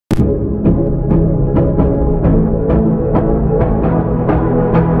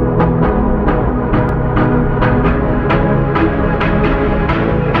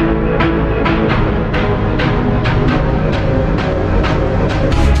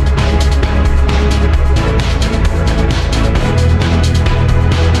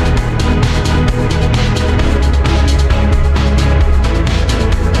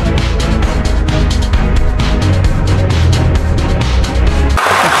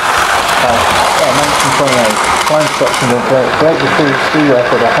Flying stops and will break the speed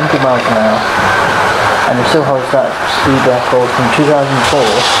record at 100 miles an hour, and it still holds that speed record from 2004.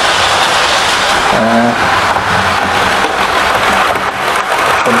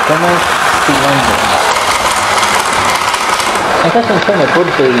 From Plymouth to London. I guess in Plymouth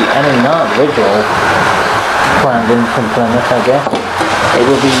would be any not original planned in from Plymouth, I guess. It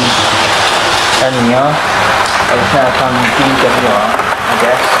will be NER. It's now come DWR, I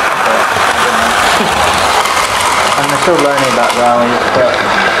guess. But I don't know. I'm still learning about rallies, but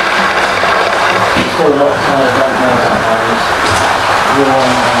still lots I don't know about rallies. You're on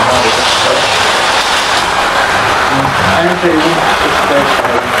rallies, but Andrew, it's very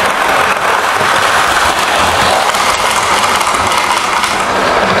slow.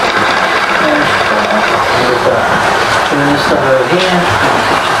 Doing this stuff over here,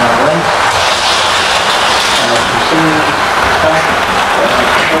 which is my way. And as you see, back,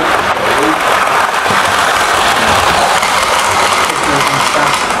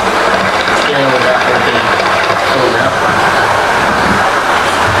 dealing with that will be sorted out.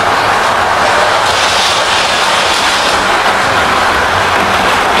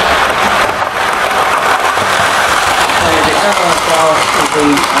 The other class will be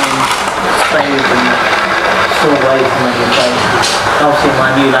spades and store ways to make it base. Obviously my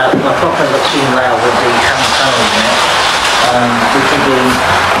new layout, my proper machine layout would be hand tunnels in it, which would be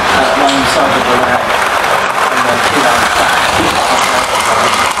one side of the layout and then two down the back.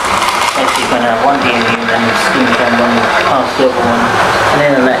 Basically you're going to have one DMU and then the steam can run past the other one, and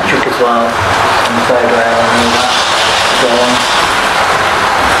then electric as well, and the third rail and all that, so on.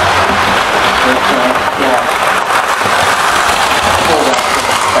 But yeah, all that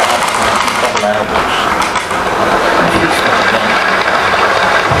set up and double layout, which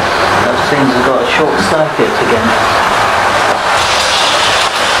those things have got a short circuit again.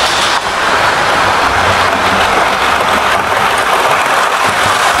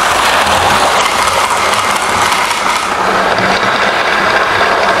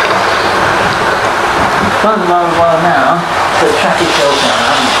 Gone a long while now, so the track is built now.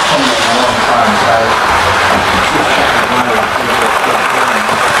 I haven't come in a long time, so this track is my life.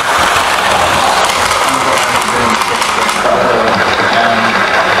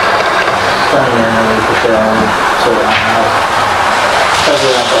 So yeah, we could sort that out.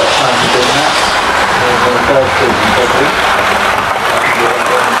 Hopefully I've got time to do that. We'll go through some February. But yeah.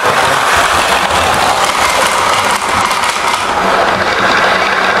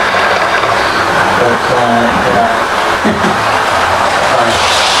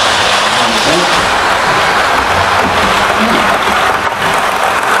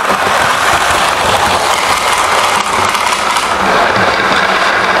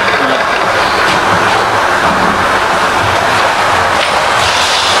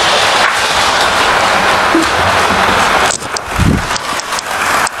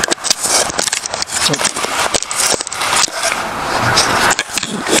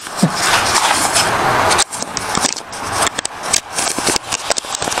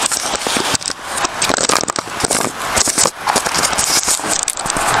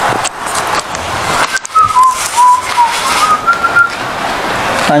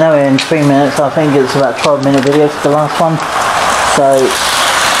 I know we're in 3 minutes, I think it's about 12-minute video for the last one. So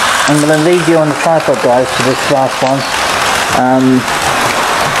I'm going to leave you on the tripod guys for this last one.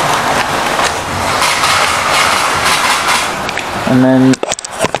 And then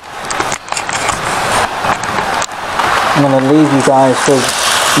I'm going to leave you guys with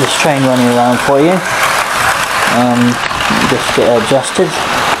this train running around for you. Just get it adjusted.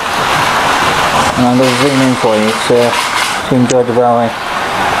 And I'm going to zoom in for you to enjoy the railway.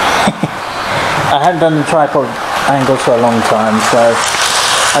 I haven't done the tripod angles for a long time, so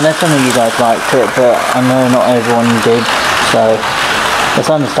I know some of you guys liked it, but I know not everyone did, so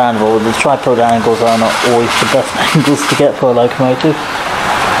it's understandable. The tripod angles are not always the best angles to get for a locomotive,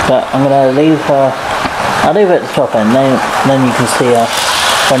 but I'm going to leave her, I'll leave it at the top end, then you can see her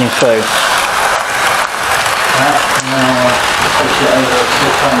running through. Right, now push it over to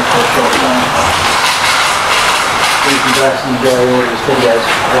the front for a short time. You can guys enjoy all these videos.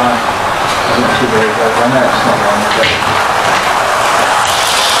 I'm not too worried about it. I know it's not long, but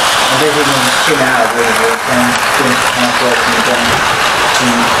I'm visiting 2 hours really, and doing some house work and doing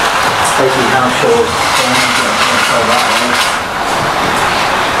basically house chores, so I'm not going to control that way.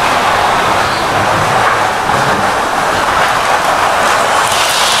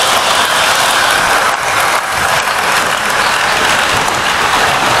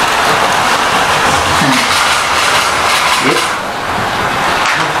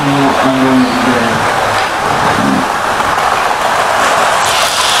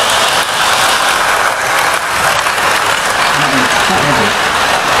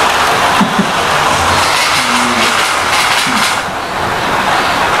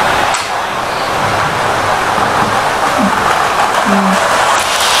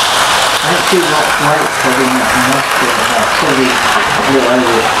 2 lots of weight, probably not enough, but probably a little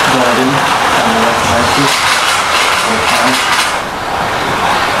over riding on the locomotive. Okay.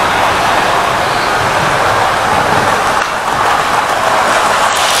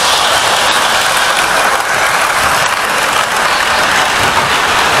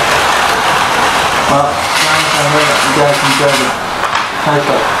 Well, now I know that you guys enjoy the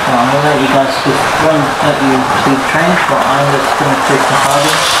paper, well, I'm going to let you guys just run at you to the train, but I'm just going to take some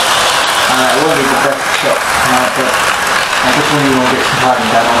harding. It won't be the best shot tonight, but I just really want to get some harding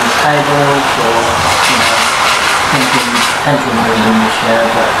down on the tables, or, you know, potentially moving the chair,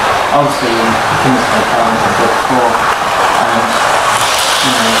 but obviously in this hotel as I said before, and,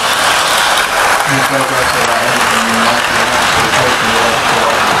 you know, there's no doubt about anything in life, you have to take the work for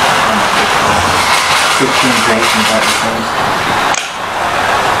good communication about the things.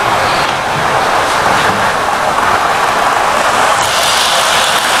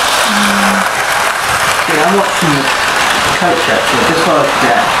 I'm watching the coach actually, just while I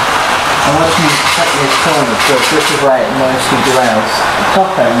forget. I'm watching this corner because this is where it mostly derails. The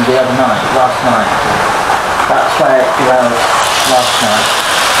top end the other night, last night. That's where it derails last night.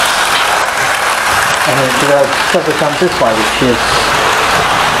 And it derailed several times this way, which is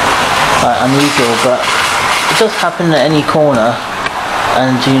unusual, but it does happen at any corner.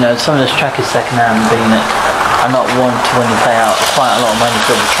 And you know, some of this track is second hand, being it I'm not one to when you pay out quite a lot of money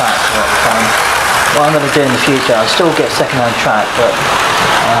for the track a lot of the time. What I'm going to do in the future, I'll still get second-hand track, but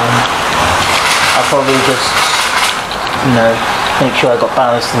I'll probably just, you know, make sure I've got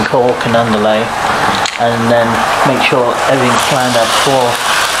ballast and cork and underlay, and then make sure everything's planned out before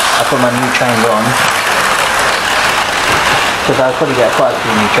I put my new trains on. Because I'll probably get quite a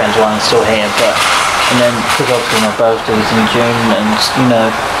few new trains while I'm still here, but, and then, because obviously my birthday's in June, and, you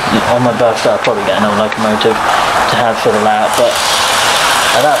know, on my birthday I'll probably get another locomotive to have for the layout, but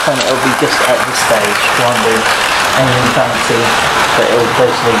at that point it'll be just at this stage, won't be anything fancy, but it'll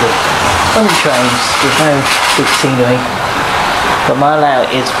basically just funny trains, there's no big scenery. But my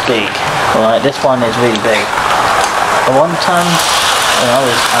layout is big, alright, this one is really big. At one time, when I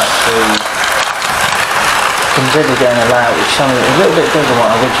was actually considering getting a layout which sounded a little bit bigger than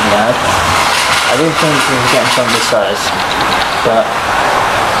what I originally had, I didn't think we were getting something this size, but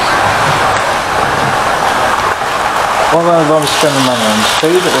what would I rather spend the money on?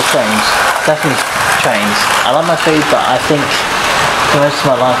 Food or trains? Definitely trains. I like my food, but I think for most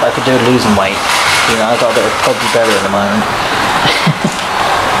of my life I could do with losing weight. You know, I've got a bit of podgy belly at the moment.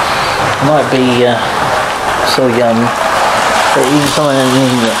 I might be so young, but even someone in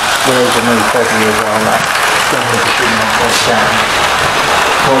the age of maybe 30 years old, like, definitely be shooting my voice down.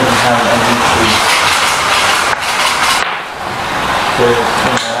 Holding down on YouTube. So, you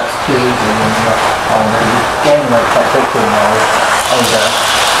know, that's too easy when you're not on it. Gaining weight quite quickly when I was older,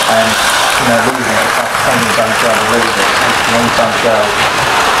 and, you know, losing it, it's like the same time to lose it, it's a long time to go.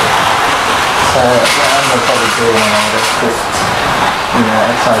 So, what I'm going to probably do when I'm older is just, you know,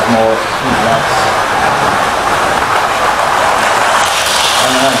 exercise more, eat less.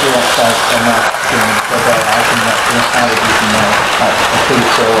 And when I do exercise enough, you know, for a day, I can actually have a decent meal, like a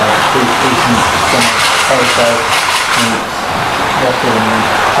pizza or a decent potato, meat, chicken and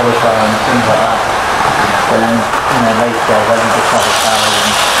cauliflower and things like that. But then, you know, later I can just have a salad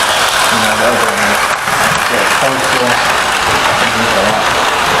and, you know, whatever I need. Yeah, coleslaw, and things like that.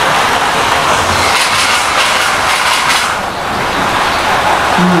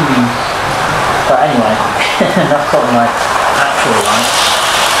 But anyway, enough talking my actual life.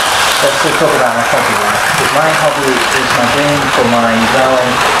 Let's just talk about my hobby life. Because my hobby is my dream for my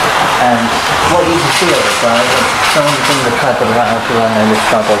going, and what you can see of it, guys, some of the things I tried to put around because I know this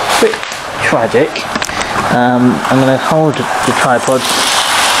tripod's a bit tragic. I'm going to hold the tripod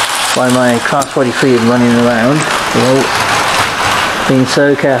while my class 43 is running around. Whoa. Being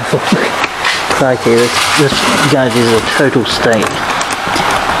so careful. Crikey, this gadget is a total state.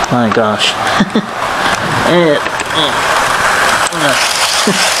 My gosh.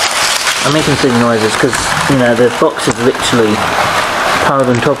 I'm making silly noises because, you know, the box is literally piled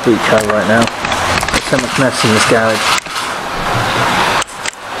on top of each other right now. There's so much mess in this garage.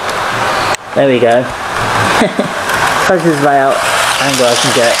 There we go. Closest layout angle I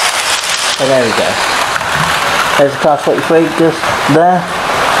can get. Oh, there we go. There's a class 43 just there.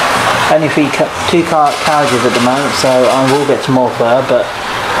 Only two carriages at the moment, so I will get some more for her, but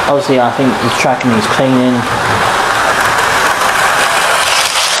obviously I think the tracking needs cleaning.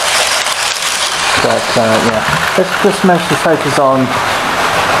 But yeah, let's just mostly focus on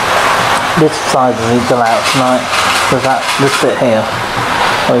this side of the layout tonight, because this bit here,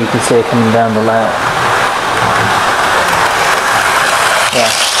 where you can see it coming down the layout. Yeah.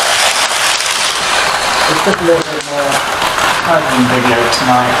 just a little bit more tidying video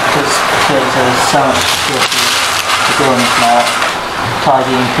tonight because there's so much to do on this now.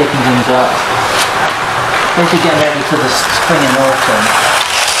 Tidying, picking things up. Basically getting ready for the spring and autumn.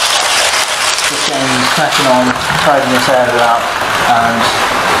 Just getting cracking on, tidying this area up, and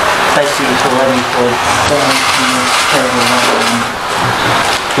basically it's all ready for donation this table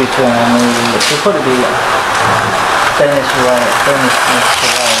due to an annual. It'll probably be donation away to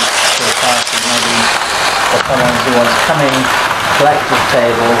the party, maybe for someone who wants to come in, collect this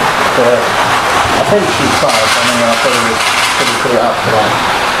table for a fairly cheap price. I mean, I'll probably put it up for like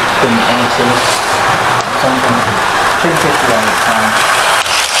 £80 something, £250 time.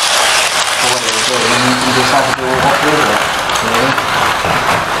 Or whatever you do, and you just have to do what with it, really.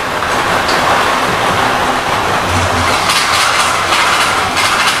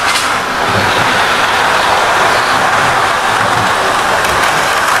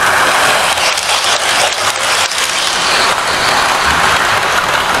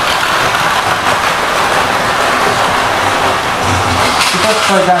 Let's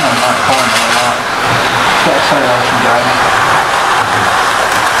slow down on that corner a lot. Get acceleration going.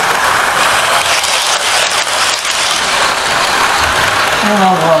 Coming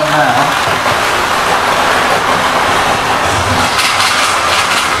on well now.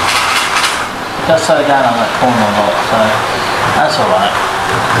 Just slow down on that corner a lot, so that's alright.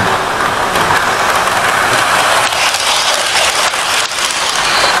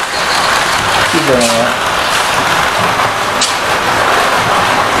 Keep doing it.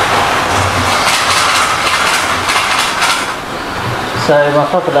 So my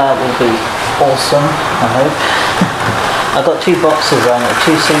proper layout will be awesome, I hope. I've got two boxes on it,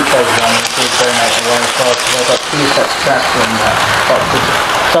 two suitcases on it to donate away as well, because I've got two sets of trash in that boxes.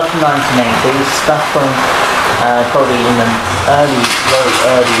 Stuff from 1980s, stuff from probably in the very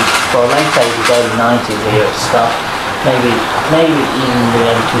early, well late 80s, early 90s here stuff. Maybe even the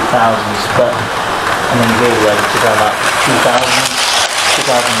early 2000s, but I mean really early to go like 2000,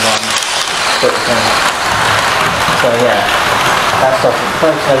 2001, sort of thing. So yeah. That stuff,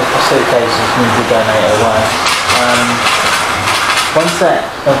 photos for suitcases need to be donated away. One set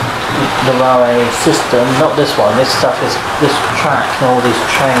of the railway system, not this one, this stuff is this track and all these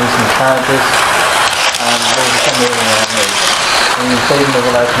trains and carriages, all the assembly around these, including the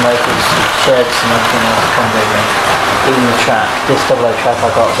locomotives, sheds and everything else comes with me. Even the track, this double-O track I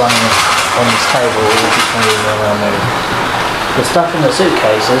got running on this table will be coming around me. The stuff in the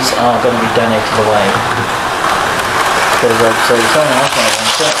suitcases are going to be donated away. Because obviously someone else might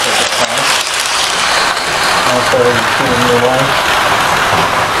want it for the price. Also giving it away.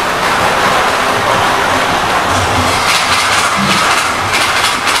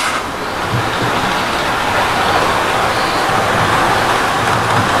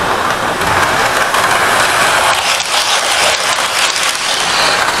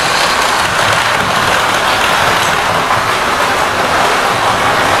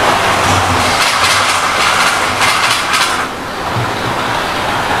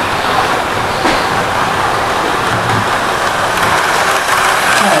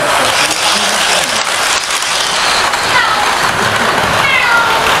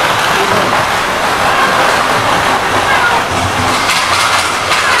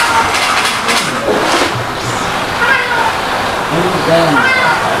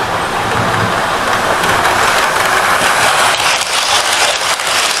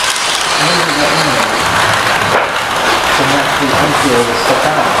 So naturally empty all the stuff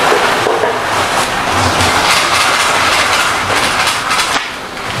out.